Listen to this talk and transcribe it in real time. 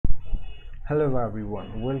Hello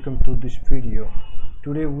everyone, welcome to this video.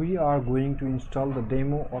 Today we are going to install the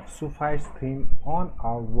demo of Suffice theme on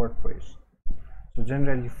our WordPress. So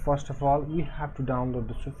generally, first of all, we have to download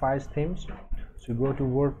the Suffice themes. So go to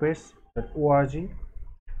wordpress.org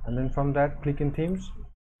and then from that click in themes.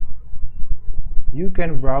 You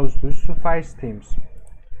can browse to Suffice themes.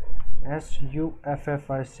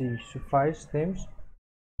 SUFFICE Suffice themes.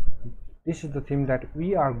 This is the theme that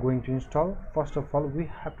we are going to install. First of all, we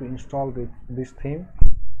have to install this theme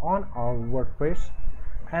on our WordPress,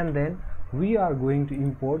 and then we are going to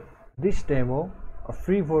import this demo, a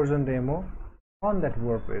free version demo, on that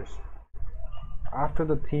WordPress after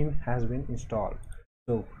the theme has been installed.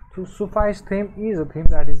 So Suffice theme is a theme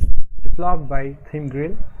that is developed by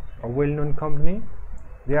ThemeGrill, a well-known company.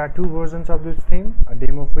 There are two versions of this theme, a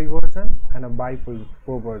demo free version and a buy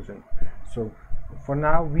pro version. So for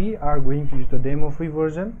now we are going to use the demo free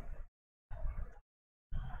version.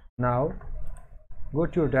 Now go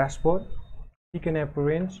to your dashboard, click on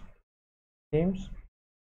appearance, themes,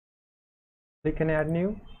 click on add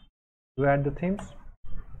new to add the themes,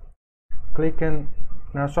 click on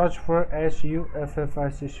now search for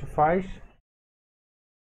SUFFICE Suffice,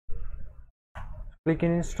 click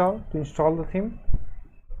on install to install the theme.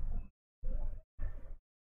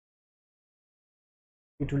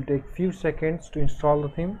 It will take few seconds to install the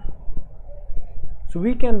theme. So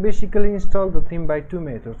we can basically install the theme by two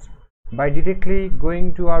methods: by directly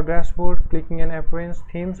going to our dashboard, clicking on appearance,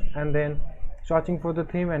 themes, and then searching for the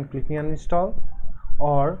theme and clicking on install,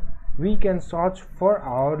 or we can search for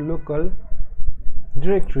our local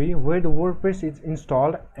directory where the WordPress is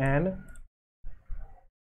installed and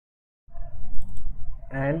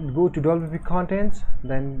go to WP contents,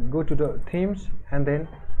 then go to the themes and then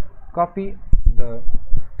copy the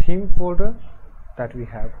theme folder that we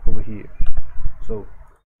have over here. So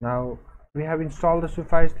now we have installed the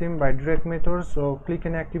Suffice theme by direct method, so click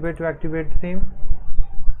on activate to activate the theme.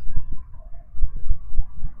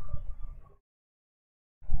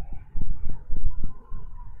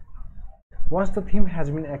 Once the theme has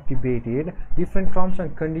been activated, different terms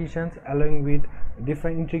and conditions along with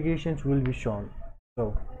different integrations will be shown.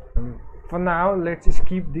 So for now, let's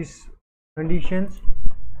skip these conditions.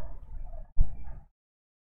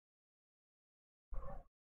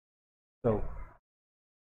 So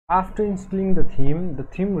after installing the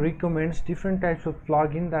theme recommends different types of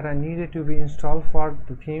plugins that are needed to be installed for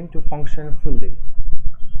the theme to function fully.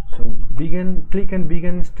 So click and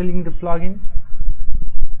begin installing the plugin.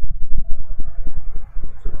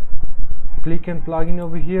 So click on plugin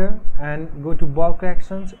over here and go to bulk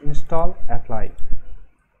actions, install, apply.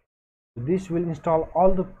 This will install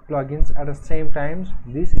all the plugins at the same time.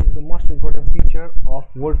 This is the most important feature of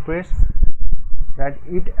WordPress, that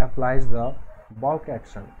it applies the bulk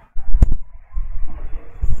action.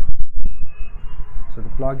 So the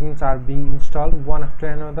plugins are being installed one after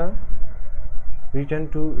another. Return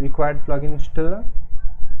to required plugin installer.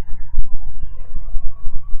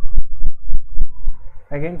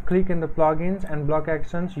 Again, click on the plugins and block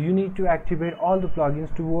actions. You need to activate all the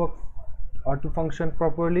plugins to work or to function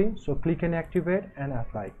properly. So click on activate and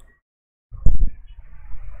apply.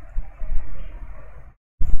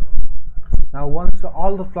 Now once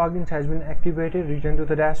all the plugins has been activated, return to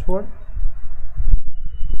the dashboard.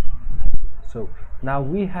 So now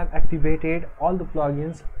we have activated all the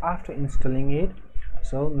plugins after installing it.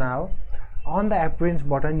 So now on the appearance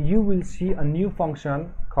button you will see a new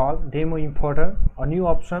function called Demo Importer, a new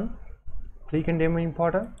option. Click on Demo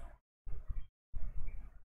Importer.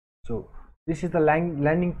 So this is the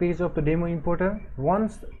landing page of the Demo Importer.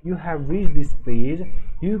 Once you have reached this page,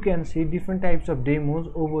 you can see different types of demos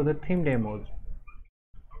over the theme demos.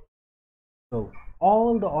 So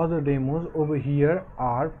all the other demos over here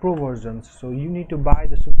are pro versions, so you need to buy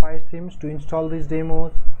the Suffice themes to install these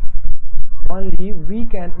demos. Only we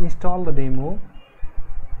can install the demo,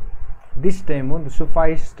 the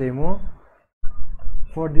Suffice demo,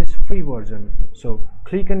 for this free version. So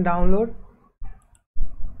click on download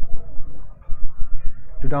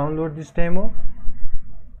to download this demo.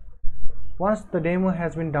 Once the demo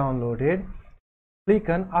has been downloaded, click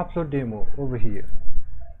on upload demo over here.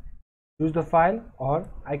 Choose the file, or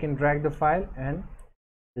I can drag the file and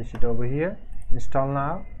place it over here. Install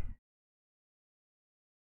now.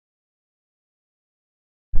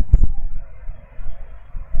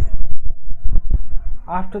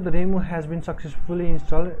 After the demo has been successfully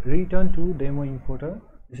installed, return to Demo Importer.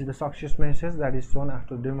 This is the success message that is shown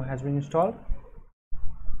after the demo has been installed.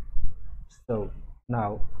 So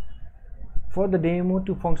now for the demo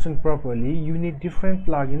to function properly, you need different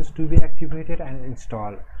plugins to be activated and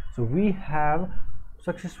installed. So we have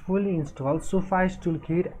successfully installed Suffice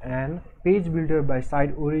Toolkit and Page Builder by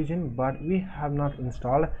Site Origin, but we have not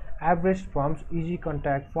installed Average Forms, Easy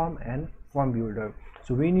Contact Form and Form Builder.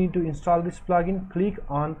 So we need to install this plugin. Click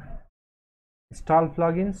on Install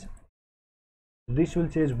Plugins. This will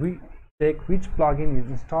say we check which plugin is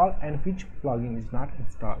installed and which plugin is not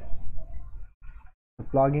installed. The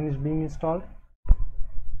plugin is being installed,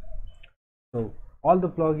 so all the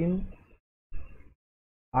plugins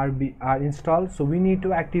are installed. So we need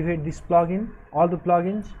to activate this plugin, all the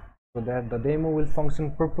plugins, so that the demo will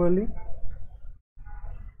function properly.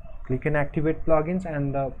 Click on Activate Plugins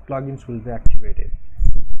and the plugins will be activated.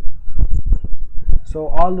 So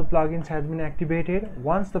all the plugins has been activated.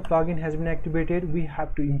 Once the plugin has been activated, we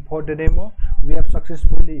have to import the demo. We have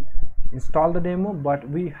successfully installed the demo, but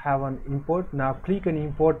we have an import. Now click on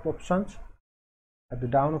Import options at the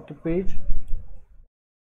down of the page.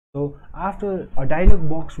 So after a dialog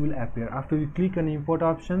box will appear after you click on Import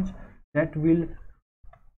options, that will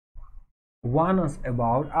warn us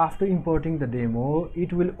about after importing the demo,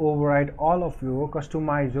 it will override all of your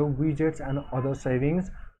customize your widgets and other settings.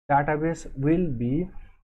 Database will be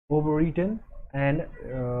overwritten, and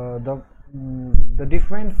the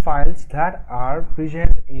different files that are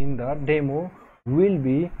present in the demo will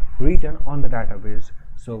be written on the database.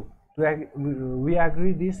 So we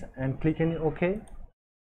agree this and click on OK.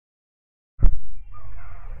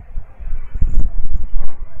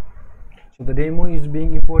 So the demo is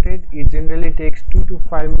being imported. It generally takes 2 to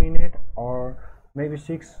 5 minutes or maybe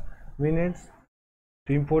 6 minutes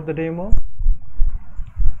to import the demo.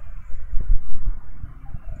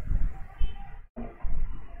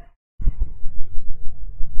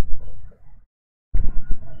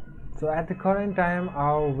 So at the current time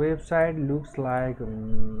our website looks like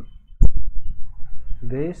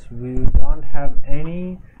this. We don't have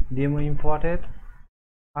any demo imported.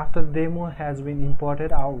 After the demo has been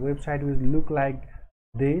imported, our website will look like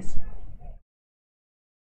this.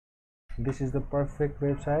 This is the perfect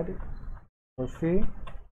website for free,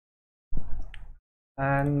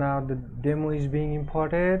 and now the demo is being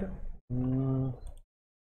imported.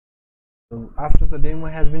 So after the demo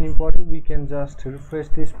has been imported, we can just refresh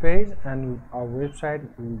this page and our website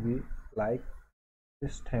will be like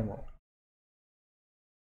this demo.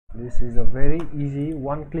 This is a very easy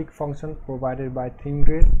one-click function provided by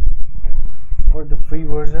ThemeGrid for the free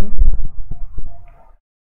version.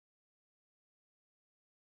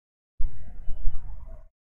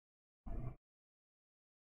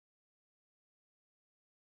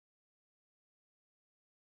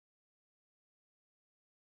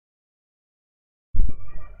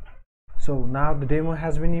 So now the demo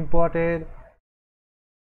has been imported.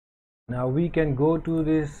 Now we can go to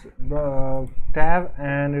this tab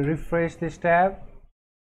and refresh this tab.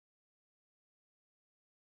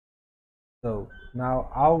 So now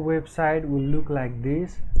our website will look like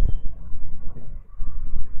this.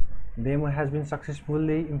 Demo has been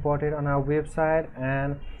successfully imported on our website,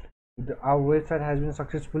 and our website has been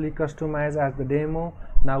successfully customized as the demo.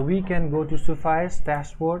 Now we can go to Suffice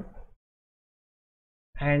dashboard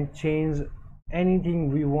and change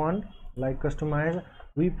anything we want, like customize.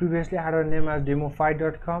 We previously had our name as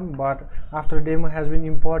Demoify.com, but after demo has been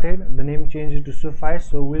imported, the name changes to Suffice,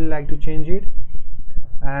 so we'll like to change it.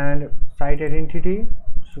 And site identity,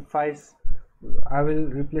 Suffice, I will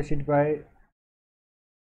replace it by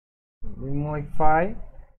Demoify.com,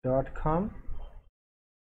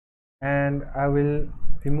 and I will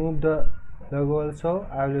remove the logo also.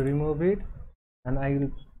 I will remove it and I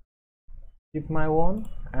will keep my own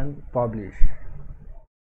and publish.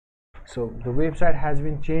 So the website has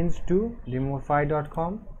been changed to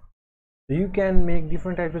Demoify.com. So you can make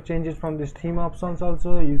different types of changes from this theme options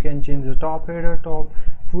also. You can change the top header, top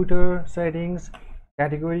footer settings,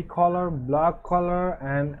 category color, block color,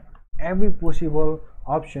 and every possible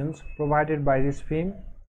options provided by this theme,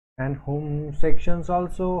 and home sections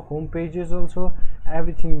also, home pages also,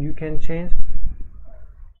 everything you can change.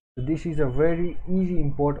 So this is a very easy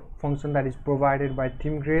import function that is provided by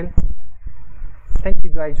ThemeGrid. Thank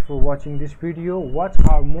you guys for watching this video. Watch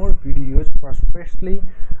our more videos for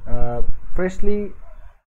freshly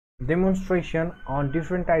demonstration on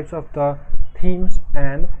different types of the themes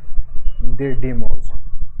and their demos.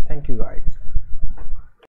 Thank you guys.